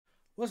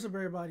What's up,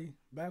 everybody?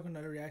 Back with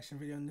another reaction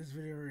video. In this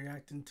video, we're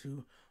reacting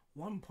to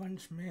One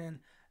Punch Man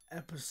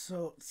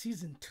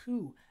season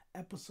 2,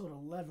 episode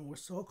 11. We're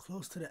so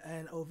close to the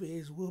end.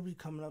 OVAs will be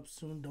coming up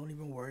soon. Don't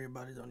even worry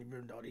about it. Don't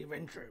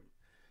even trip.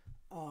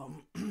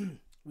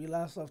 We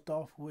last left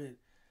off with,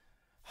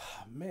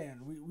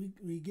 man,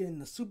 we getting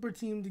the super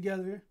team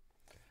together.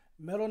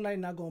 Metal Knight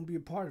not gonna be a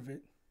part of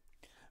it.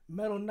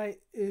 Metal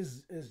Knight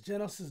is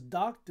Genos'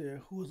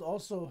 doctor, who is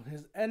also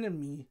his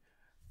enemy.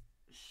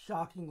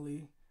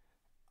 Shockingly,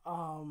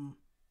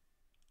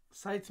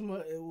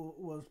 Saitama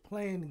was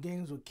playing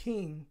games with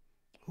King,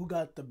 who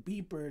got the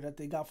beeper that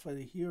they got for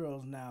the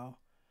heroes now,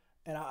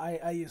 and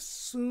I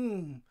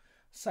assume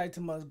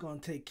Saitama is gonna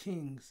take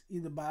King's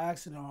either by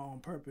accident or on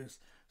purpose,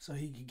 so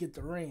he could get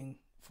the ring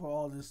for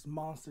all this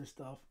monster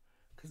stuff,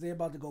 cause they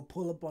about to go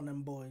pull up on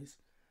them boys.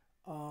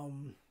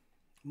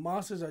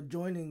 Monsters are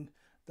joining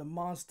the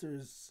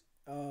monsters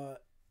at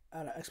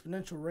an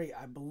exponential rate,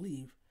 I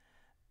believe,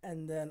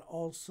 and then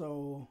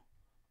also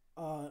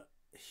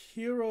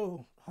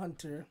Hero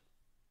Hunter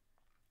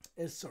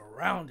is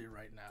surrounded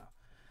right now.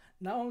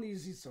 Not only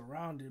is he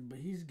surrounded, but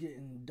he's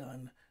getting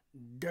done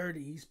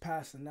dirty. He's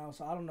passing out.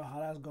 So I don't know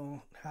how that's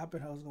going to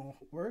happen, how it's going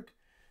to work.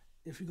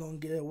 If he's going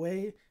to get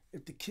away,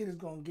 if the kid is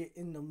going to get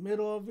in the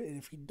middle of it. And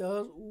if he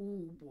does,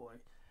 ooh, boy.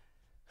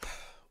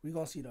 We're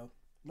going to see, though.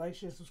 Like,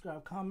 share,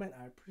 subscribe, comment.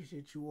 I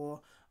appreciate you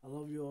all. I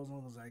love you all as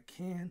long as I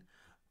can.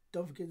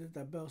 Don't forget to hit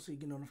that bell so you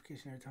get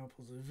notification every time I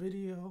post a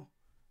video.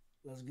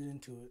 Let's get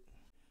into it.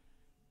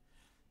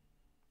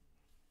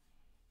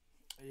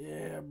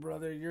 Yeah,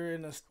 brother, you're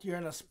in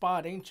a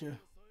spot, ain't you?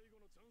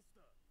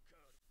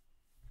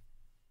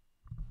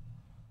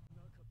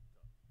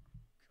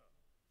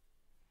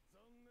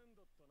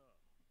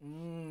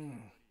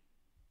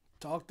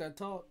 Talk that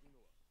talk.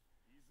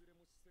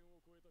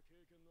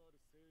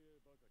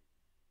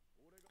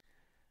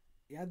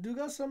 Yeah, I do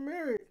got some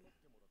merit.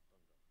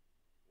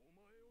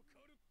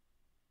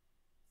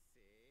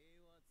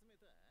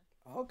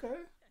 Okay.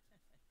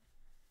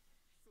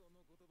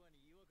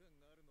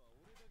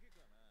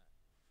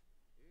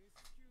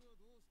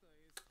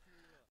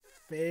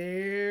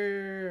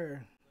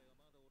 Fair.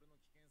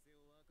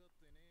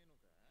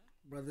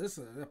 Brother, this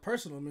is a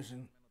personal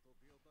mission.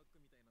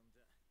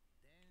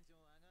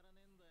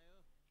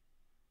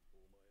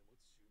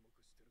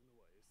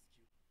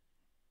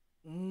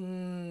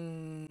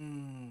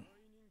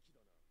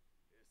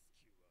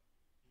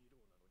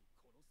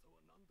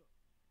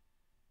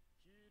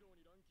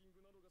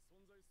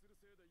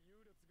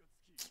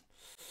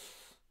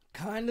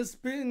 Kinda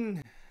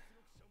spin.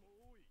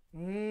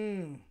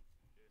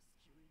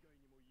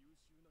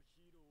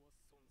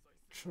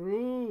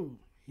 True.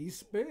 He's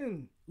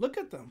spinning. Look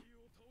at them.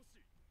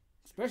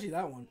 Especially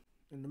that one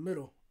in the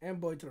middle and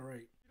boy to the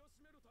right.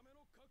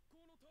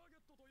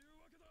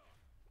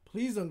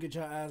 Please don't get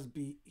your ass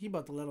beat. He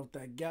about to let off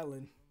that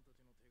Gatlin.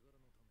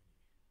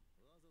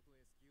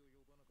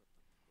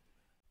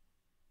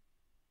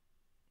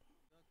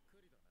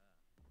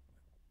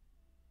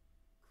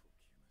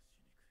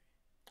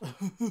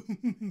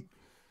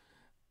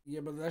 Yeah,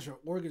 but that's your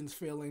organs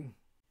failing.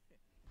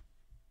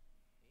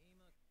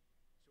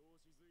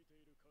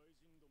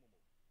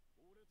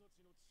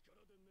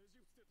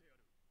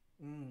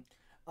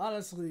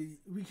 Honestly,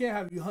 we can't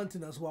have you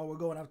hunting us while we're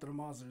going after the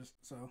monsters,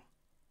 so.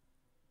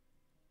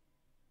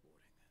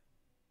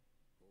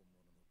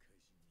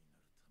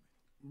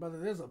 Brother,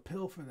 there's a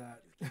pill for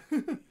that.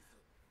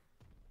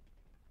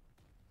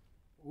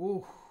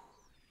 Ooh.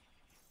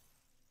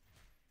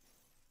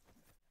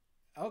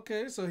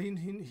 Okay, so he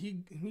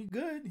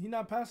good. He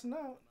not passing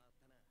out.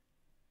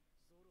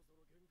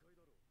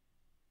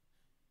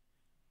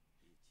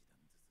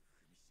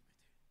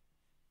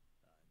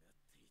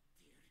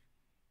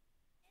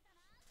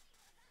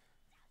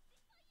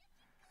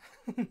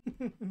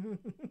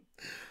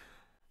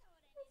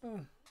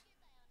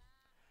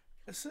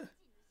 It's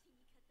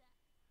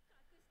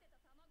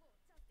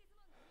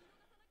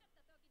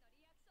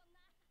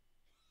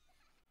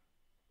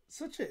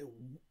such a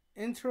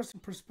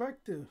interesting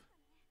perspective.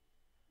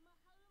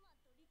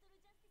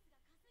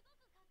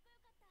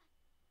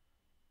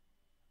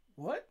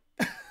 What?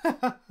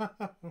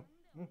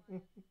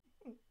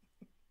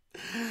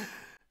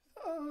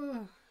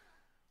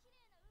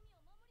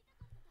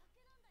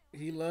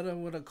 He led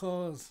him with a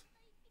cause.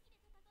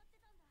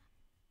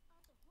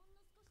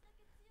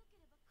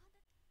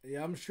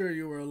 Yeah, I'm sure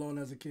you were alone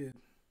as a kid.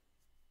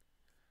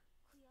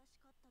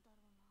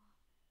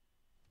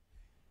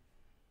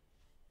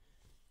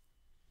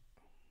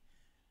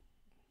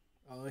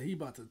 Oh, he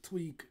about to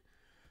tweak.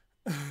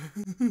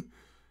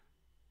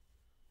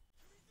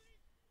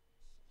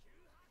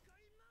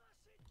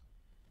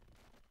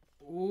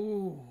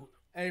 Ooh.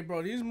 Hey,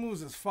 bro, these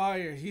moves is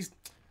fire.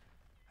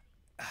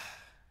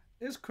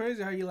 It's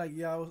crazy how you like,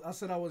 yeah, I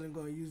said I wasn't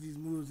going to use these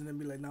moves and then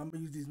be like, nah, I'm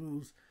going to use these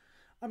moves.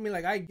 I mean,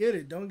 like, I get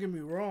it. Don't get me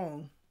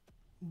wrong.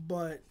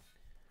 But,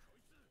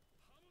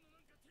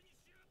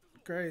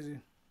 crazy.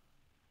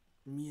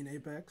 Me and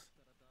Apex.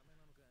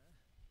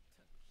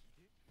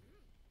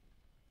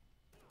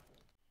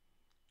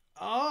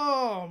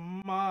 Oh,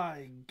 my.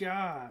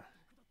 god.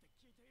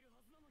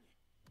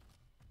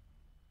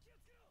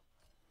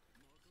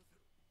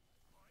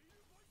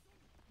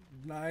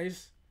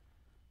 Nice.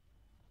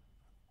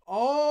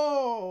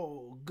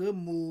 Oh, good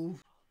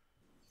move.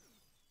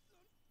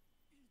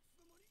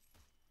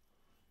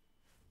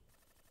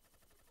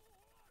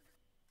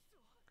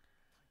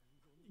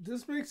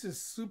 This makes it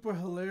super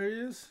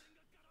hilarious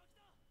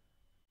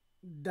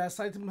that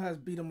Saitama has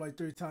beat him like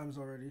 3 times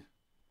already.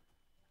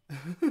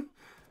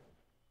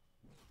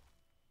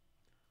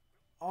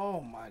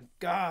 Oh my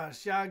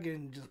gosh, y'all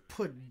getting just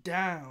put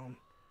down.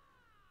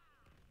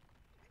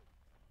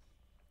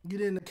 You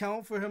didn't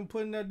account for him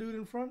putting that dude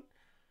in front?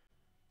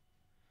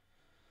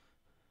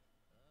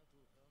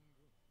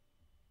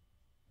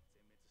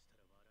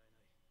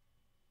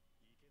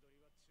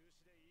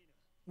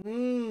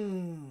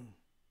 Mmm.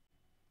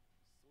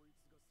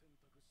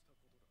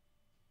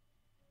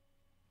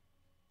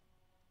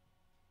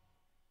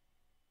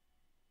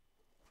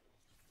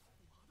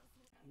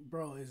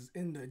 Bro is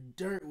in the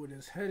dirt with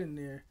his head in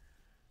there.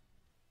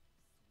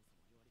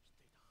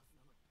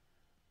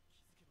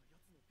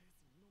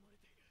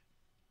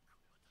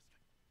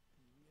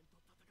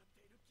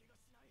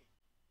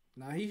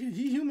 Nah, he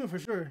human for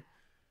sure.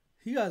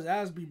 He got his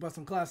ass beat by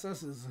some class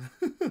S's.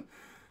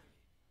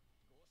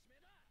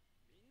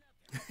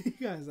 He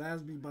got his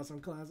ass beat by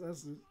some class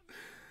S's.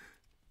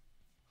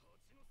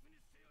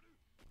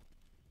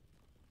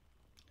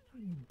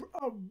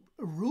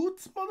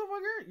 Roots,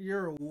 motherfucker?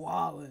 You're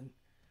wildin'.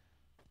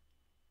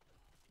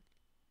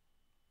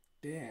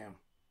 Damn.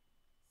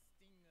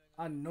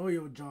 I know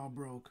your jaw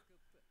broke.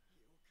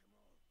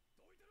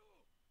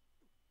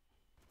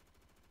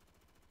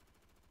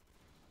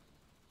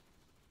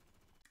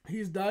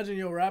 He's dodging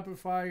your rapid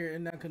fire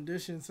in that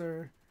condition,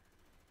 sir.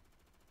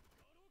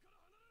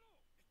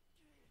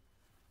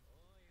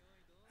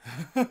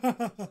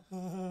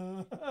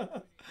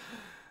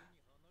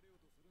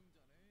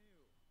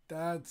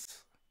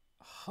 That's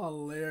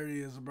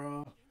hilarious,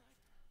 bro.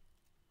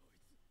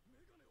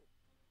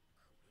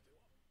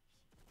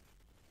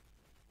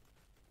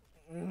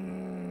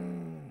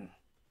 Mm.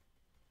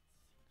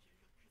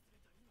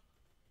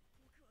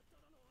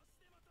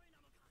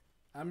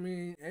 I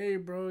mean, hey,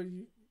 bro.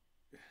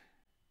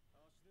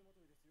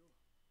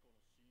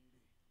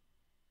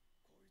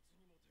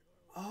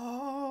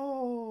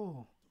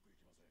 Oh,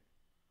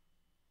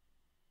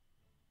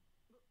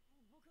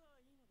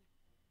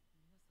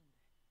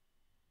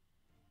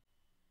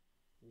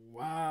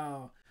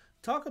 wow.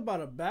 Talk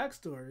about a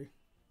backstory.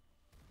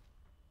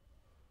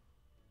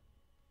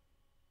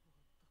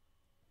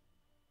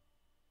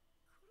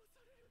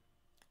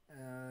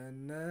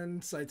 And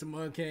then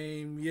Saitama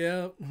came.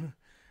 Yep.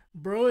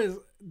 Bro is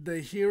the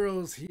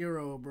hero's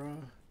hero, bro.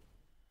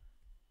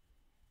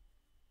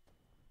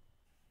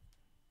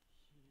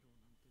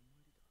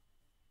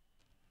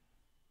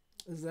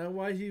 Is that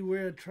why he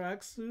wear a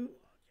tracksuit?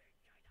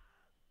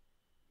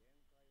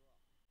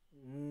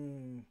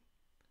 Mm.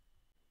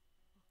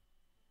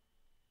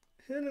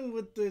 Hit him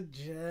with the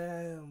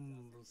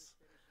gems.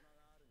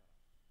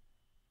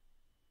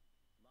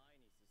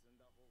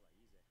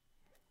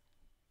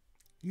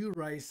 You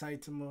right,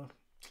 Saitama.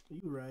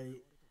 You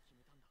right.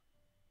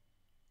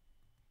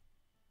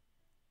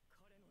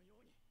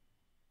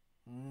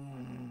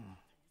 Mm.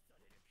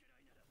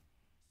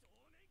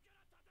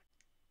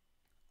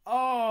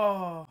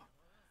 Oh.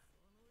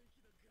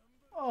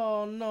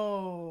 Oh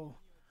no.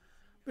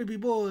 Baby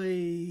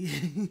boy.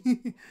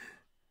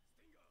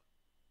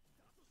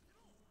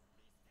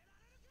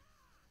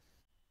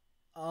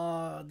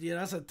 Yeah,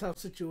 that's a tough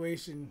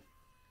situation.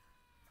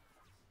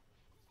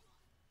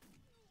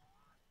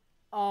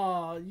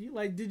 You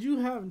like did you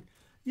have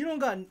you don't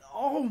got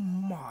oh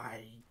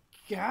my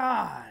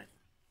god.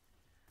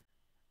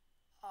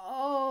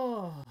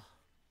 Oh.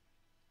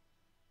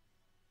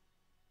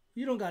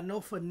 You don't got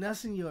no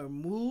finesse in your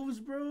moves,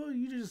 bro.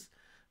 You just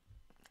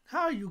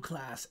how are you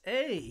class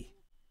A?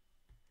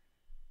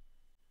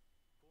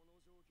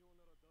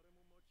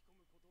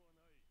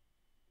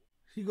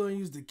 He gonna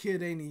use the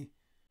kid, ain't he?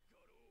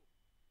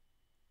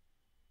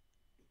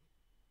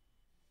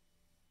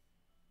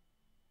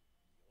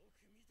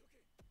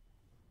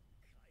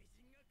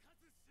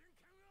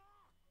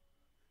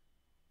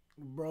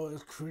 Bro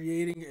is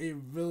creating a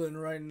villain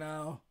right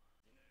now.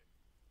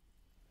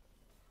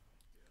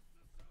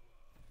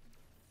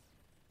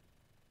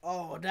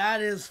 Oh,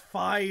 that is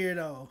fire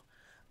though.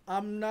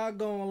 I'm not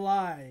gonna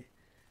lie.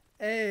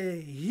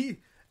 Hey,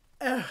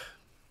 eh,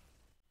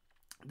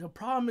 the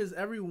problem is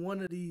every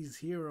one of these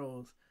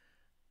heroes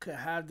could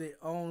have their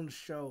own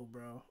show,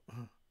 bro.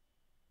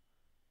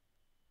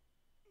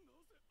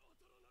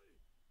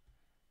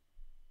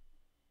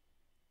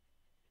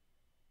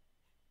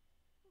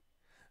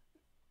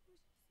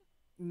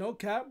 No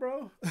cap,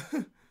 bro.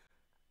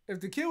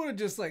 If the kid would have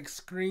just like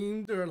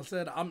screamed or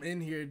said, "I'm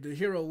in here," the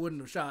hero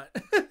wouldn't have shot.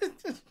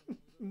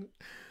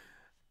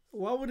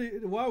 Why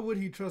would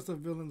he trust a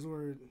villain's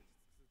word?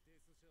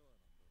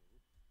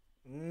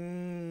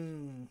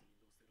 Mm.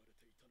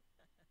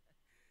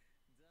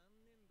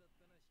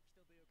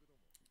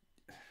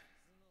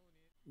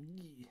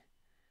 Yeah,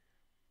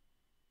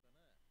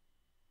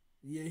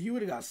 yeah, he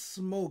would have got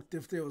smoked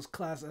if there was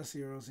Class S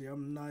heroes here.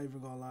 I'm not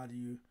even gonna lie to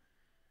you.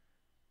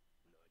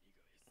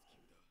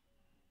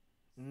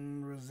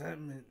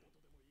 Resentment.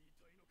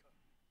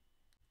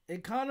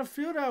 It kind of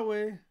feel that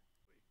way.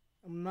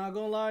 I'm not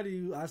gonna lie to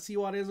you. I see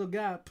why there's a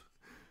gap.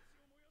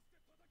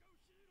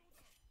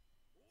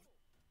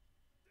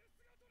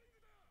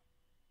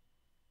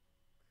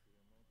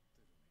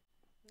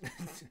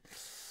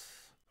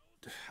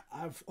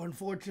 I've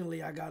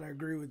unfortunately I gotta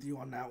agree with you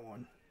on that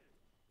one.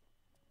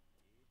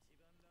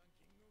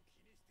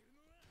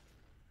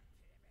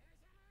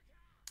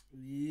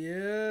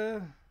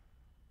 Yeah,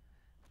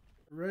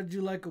 read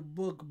you like a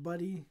book,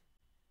 buddy.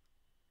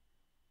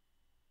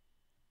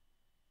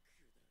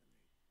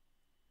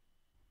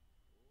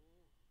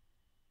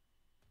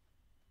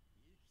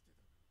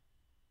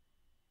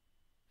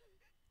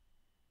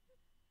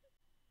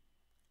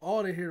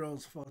 All the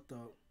heroes fucked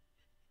up.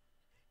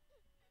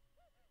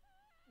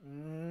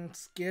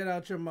 Scared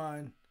out your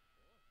mind.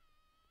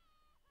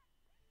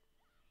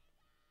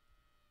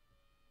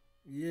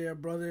 Yeah,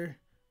 brother.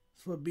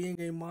 That's what being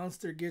a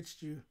monster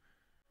gets you.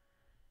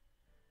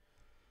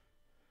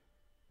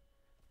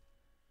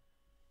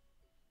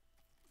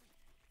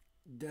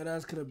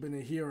 Deadass could have been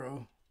a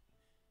hero.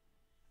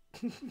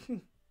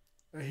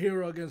 A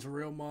hero against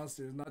real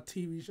monsters, not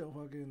TV show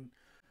fucking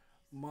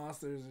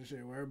monsters and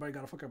shit where everybody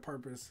got a fucking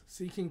purpose.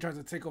 Sea King tries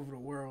to take over the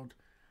world.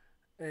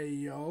 Hey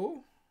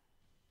yo,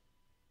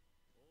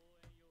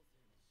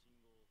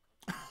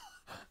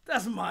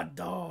 that's my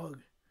dog.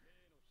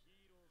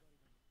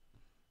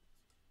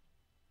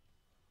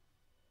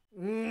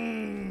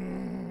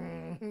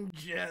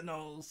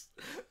 Genos.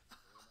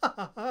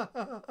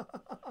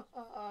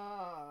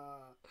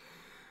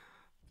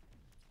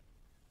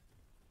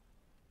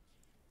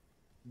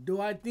 Do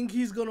I think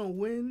he's gonna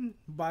win?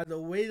 By the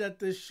way that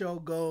this show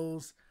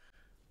goes,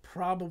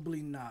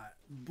 probably not.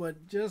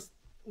 But just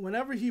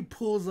whenever he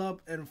pulls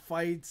up and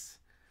fights,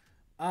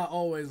 I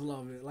always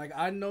love it. Like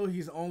I know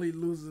he's only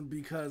losing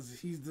because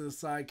he's the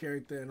side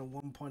character in a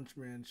One Punch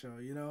Man show.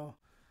 You know,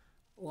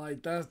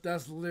 like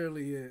that's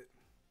literally it.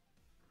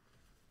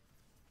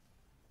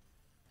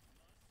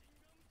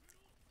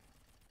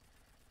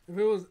 If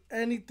it was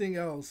anything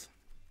else,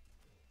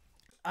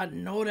 I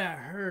know that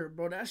hurt,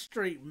 bro. That's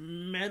straight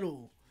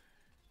metal.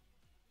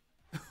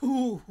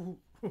 Bro,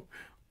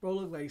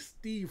 look like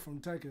Steve from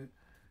Tekken.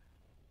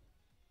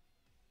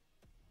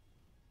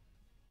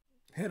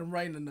 Hit him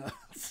right in the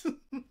nuts.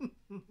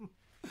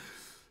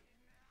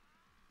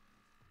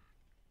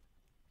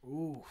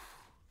 Ooh.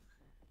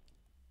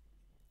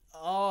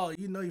 Oh,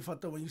 you know you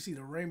fucked up when you see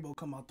the rainbow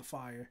come out the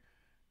fire.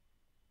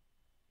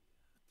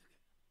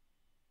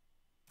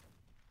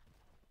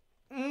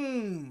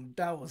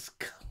 That was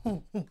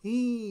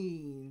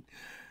clean.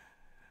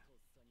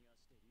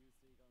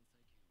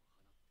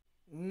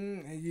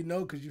 And you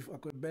know, because you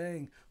fuck with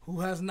Bang, who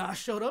has not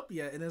showed up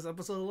yet in this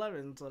episode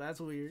 11, so that's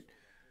weird.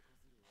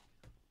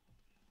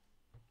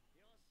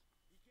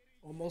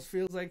 Almost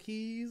feels like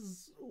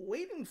he's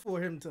waiting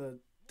for him to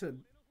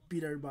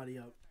beat everybody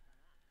up.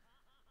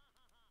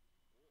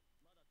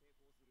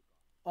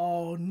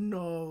 Oh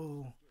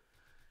no,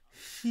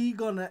 he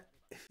gonna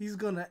he's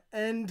gonna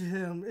end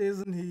him,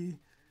 isn't he?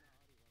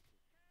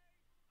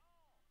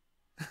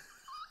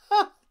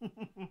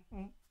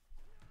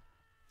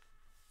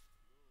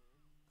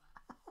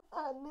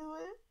 I knew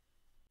it.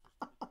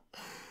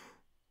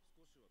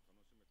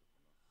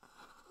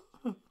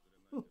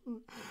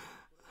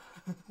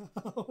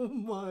 Oh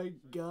my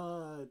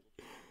god.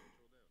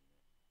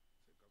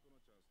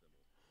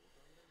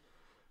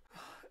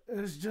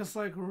 It's just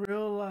like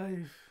real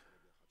life.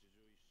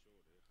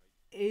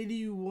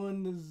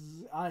 81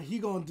 is he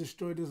gonna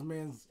destroy this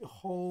man's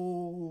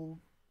whole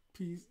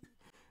piece.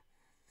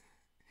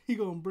 He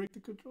gonna break the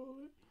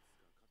controller.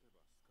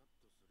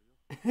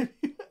 Have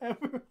you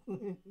ever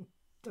win?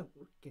 Don't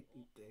look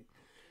anything.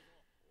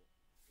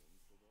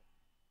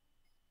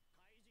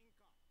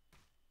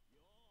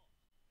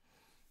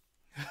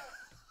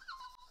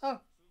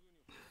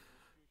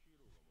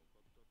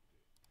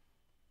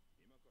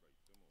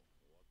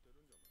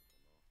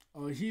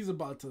 Oh, he's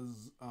about to.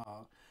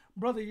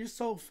 Brother, you're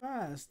so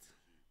fast.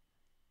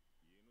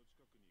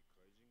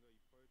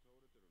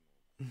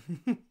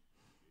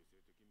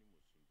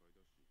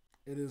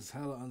 It is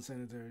hella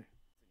unsanitary.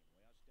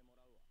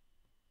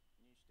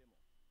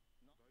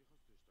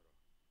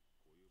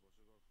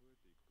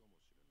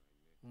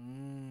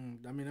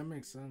 I mean, that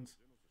makes sense.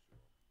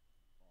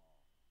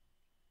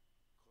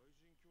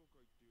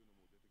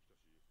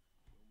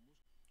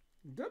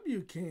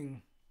 W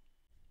King.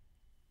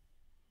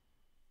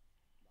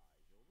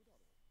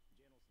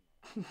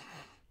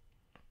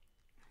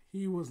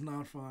 He was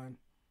not fine.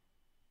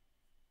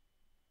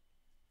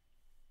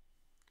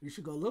 You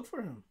should go look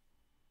for him.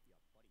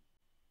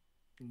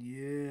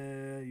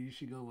 Yeah, you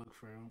should go look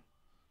for him.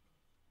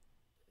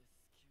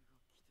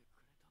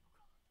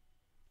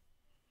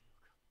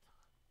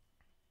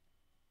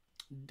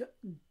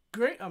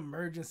 Great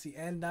emergency,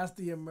 and that's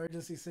the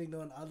emergency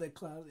signal in other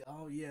clouds.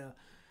 Oh yeah,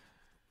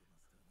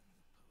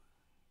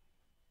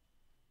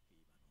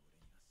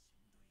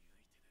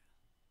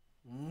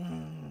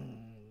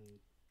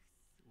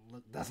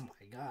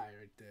 guy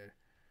right there.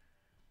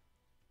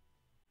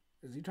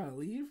 Is he trying to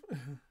leave?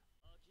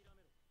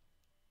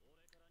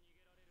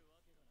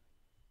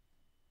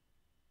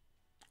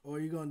 Or are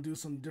you gonna do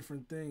some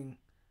different thing?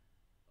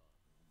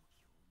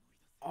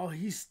 Oh,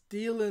 he's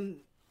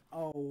stealing.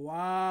 Oh,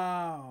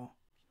 wow.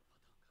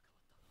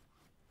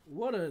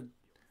 What a.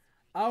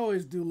 I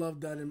always do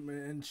love that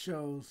in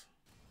shows.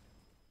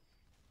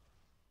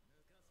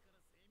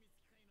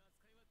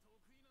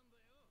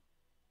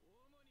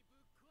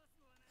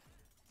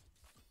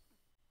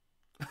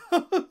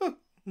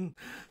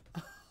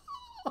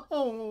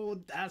 Oh,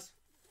 that's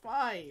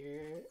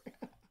fire.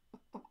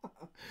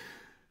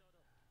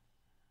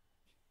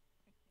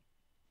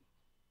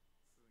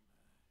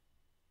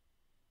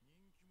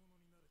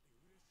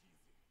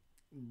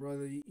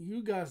 Brother,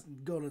 you guys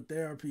go to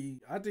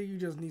therapy. I think you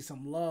just need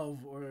some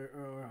love or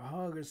a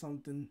hug or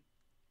something.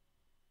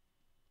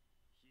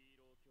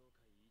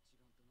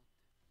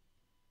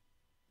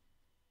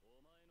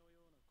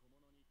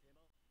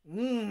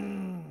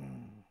 Mmm.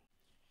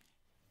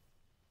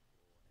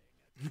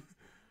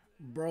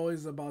 Bro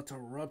is about to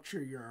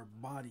rupture your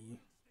body.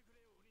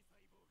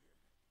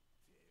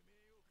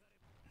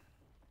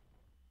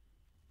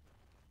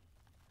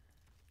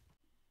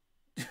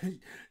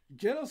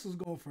 Genos is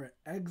going for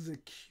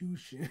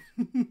execution.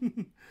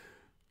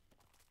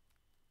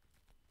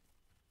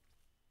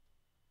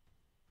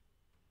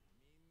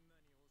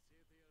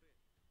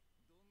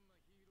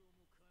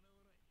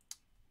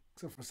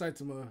 Except for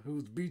Saitama,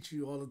 who's beat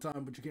you all the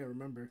time, but you can't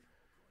remember.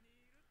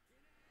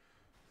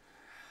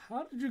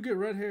 How did you get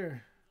red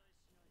hair?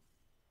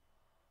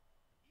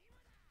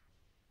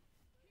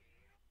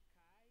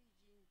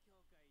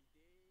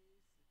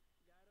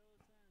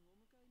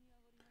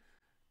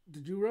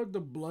 Did you rub the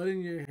blood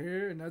in your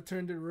hair and that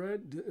turned it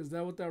red? Is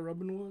that what that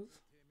rubbing was?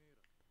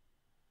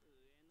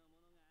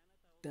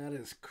 That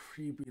is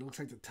creepy. It looks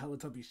like the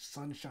Teletubby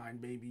sunshine,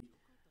 baby.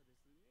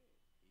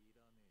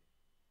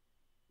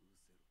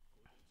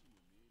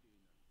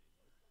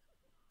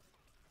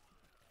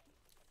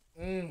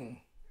 Mm.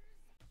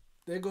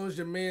 There goes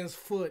your man's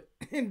foot,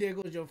 and there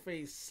goes your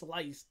face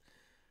sliced.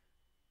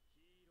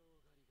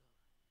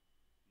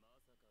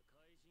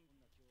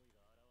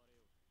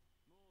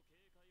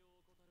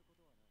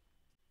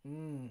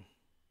 Mm.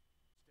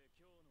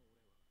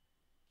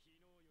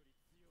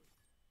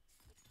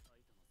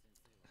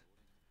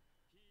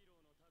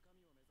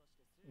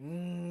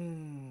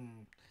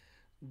 Mm.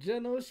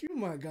 Genos, you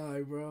my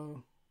guy,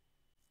 bro.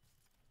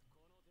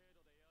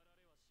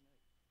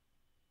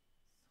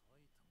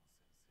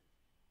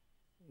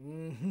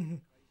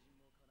 Mm.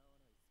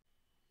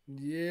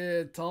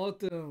 Yeah, talk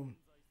to him.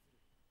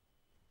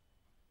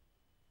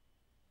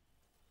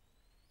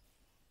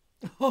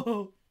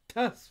 Oh,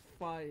 that's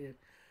fire.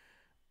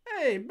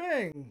 Hey,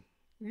 Bang,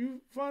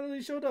 you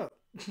finally showed up.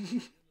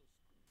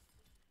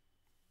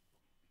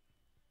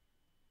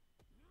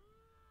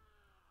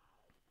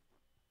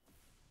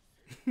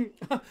 You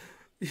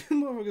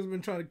motherfuckers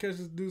been trying to catch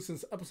this dude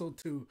since episode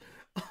 2.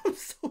 I'm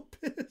so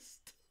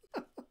pissed.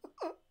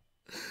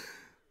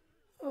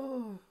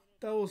 Oh,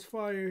 that was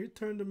fire. He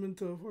turned him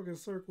into a fucking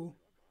circle.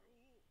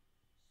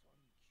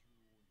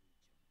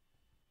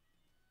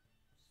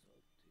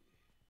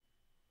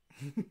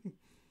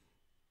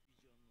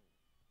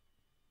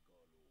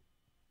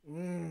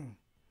 Mm.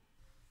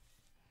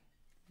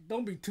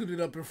 Don't be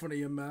tooted up in front of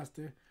your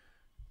master.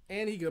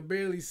 And he can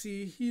barely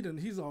see.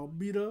 He's all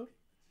beat up.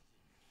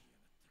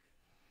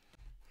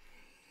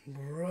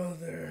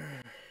 Brother.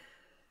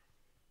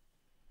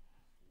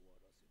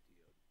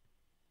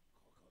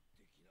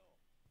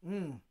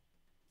 Mm.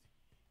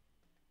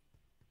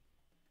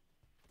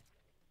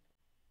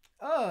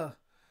 Uh,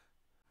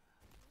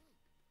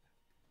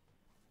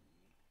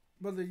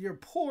 brother, your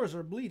pores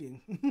are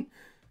bleeding.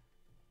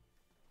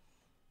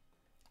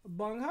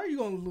 Bong, how are you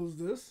gonna lose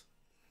this?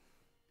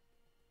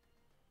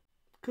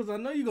 Cause I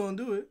know you're gonna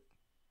do it.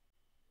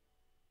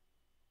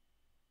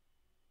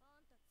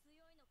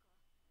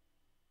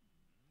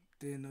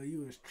 Didn't know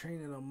you was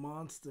training a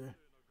monster.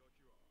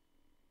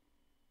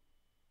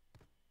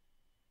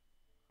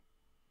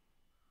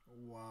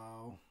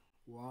 Wow.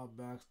 Wild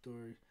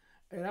backstory.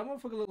 Hey, that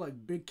motherfucker look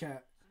like Big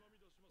Cat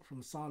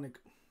from Sonic.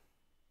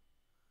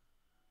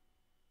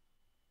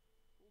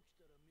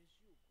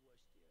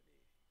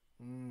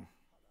 Mm.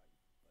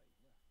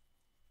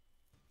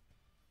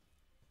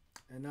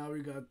 And now we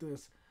got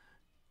this.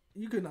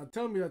 You could not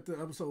tell me that the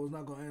episode was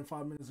not gonna end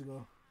 5 minutes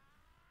ago.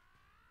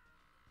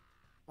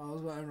 Oh, I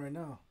was gonna end right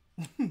now.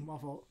 My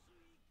fault.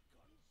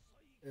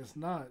 It's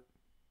not.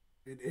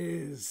 It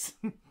is.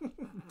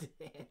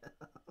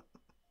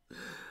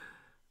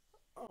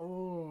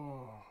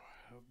 Oh,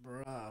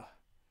 bruh.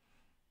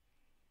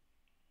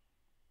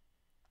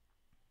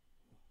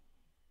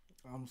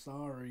 I'm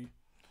sorry.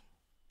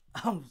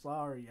 I'm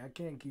sorry. I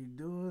can't keep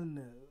doing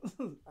this.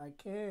 I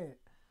can't.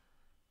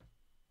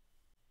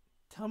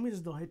 Tell me this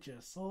don't hit your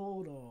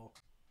soul though.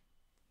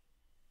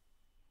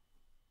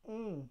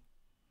 Mm.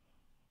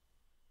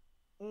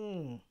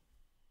 Mm.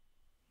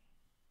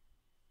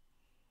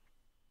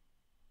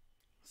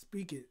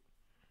 Speak it.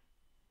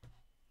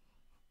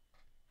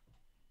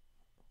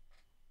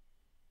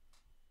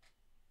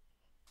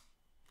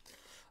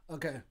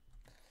 Okay.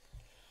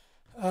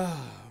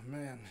 Oh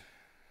man,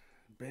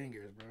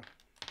 bangers, bro.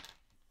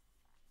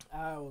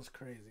 That was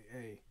crazy.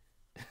 Hey,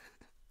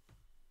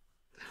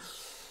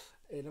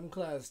 hey, them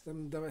class,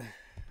 them,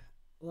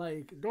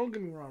 like, don't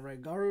get me wrong,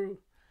 right? Garu,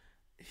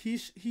 he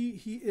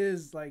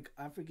is like,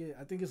 I forget.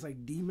 I think it's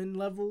like demon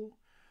level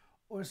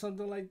or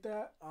something like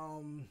that.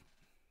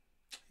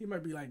 He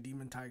might be like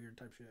demon tiger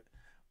type shit,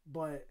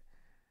 but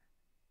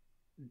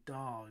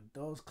dog,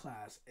 those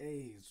class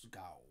A's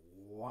got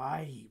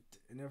wiped.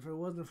 And if it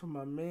wasn't for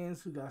my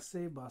mans who got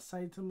saved by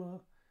Saitama,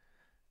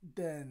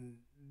 then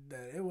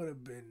it would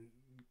have been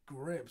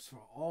grips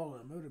for all of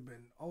them. It would have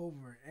been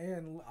over.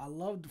 And I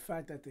love the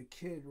fact that the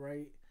kid,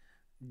 right,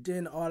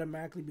 didn't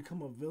automatically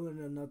become a villain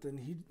or nothing.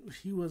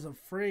 He was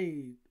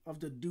afraid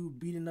of the dude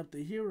beating up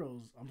the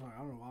heroes. I'm sorry, I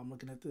don't know why I'm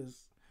looking at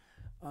this.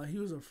 He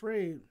was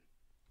afraid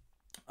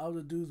of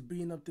the dudes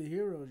beating up the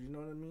heroes. You know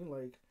what I mean?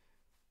 Like,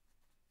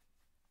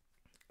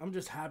 I'm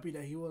just happy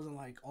that he wasn't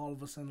like all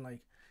of a sudden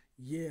like,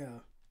 yeah,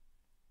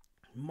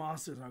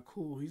 monsters are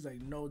cool. He's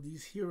like, no,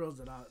 these heroes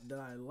that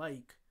I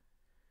like,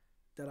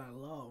 that I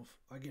love,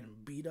 are getting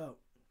beat up.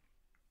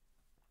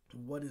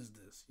 What is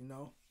this? You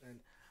know? And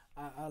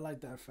I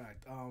like that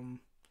fact.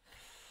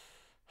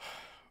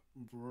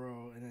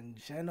 Bro, and then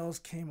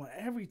Genos came on.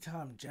 Every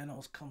time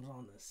Genos comes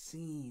on the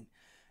scene,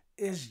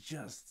 it's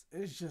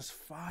just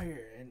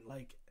fire, and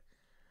like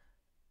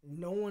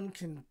no one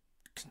can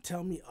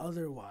tell me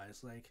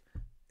otherwise. Like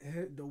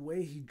the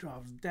way he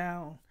drops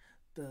down,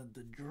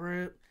 the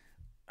drip,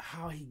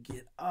 how he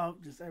get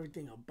up, just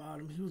everything about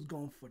him. He was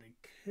going for the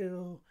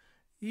kill.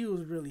 He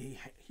was really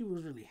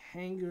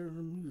hanging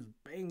him. He was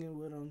banging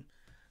with him.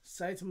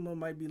 Saitama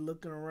might be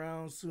looking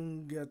around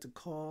soon. Get the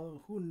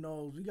call. Who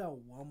knows? We got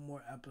one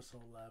more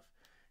episode left.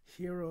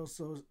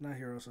 Not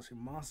Hero Association.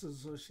 Monsters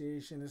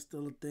Association is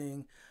still a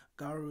thing.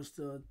 Garu is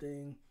still a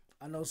thing.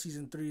 I know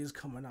season 3 is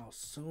coming out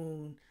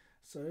soon.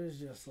 So it's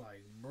just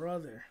like,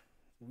 brother,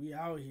 we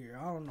out here.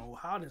 I don't know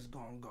how this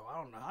gonna go. I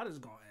don't know how this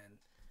gonna end.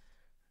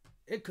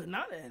 It could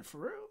not end for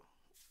real.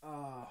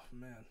 Oh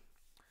man.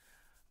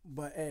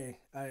 But hey,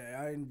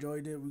 I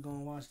enjoyed it. We're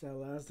gonna watch that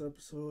last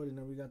episode, and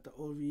then we got the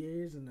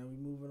OVAs, and then we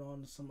moving on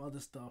to some other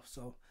stuff.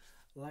 So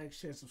like,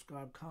 share,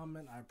 subscribe,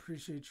 comment. I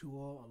appreciate you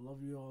all. I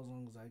love you all as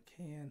long as I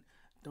can.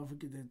 Don't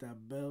forget to hit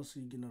that bell so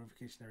you get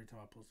notification every time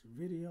I post a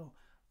video.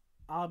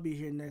 I'll be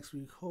here next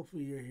week.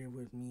 Hopefully you're here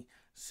with me.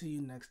 See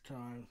you next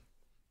time.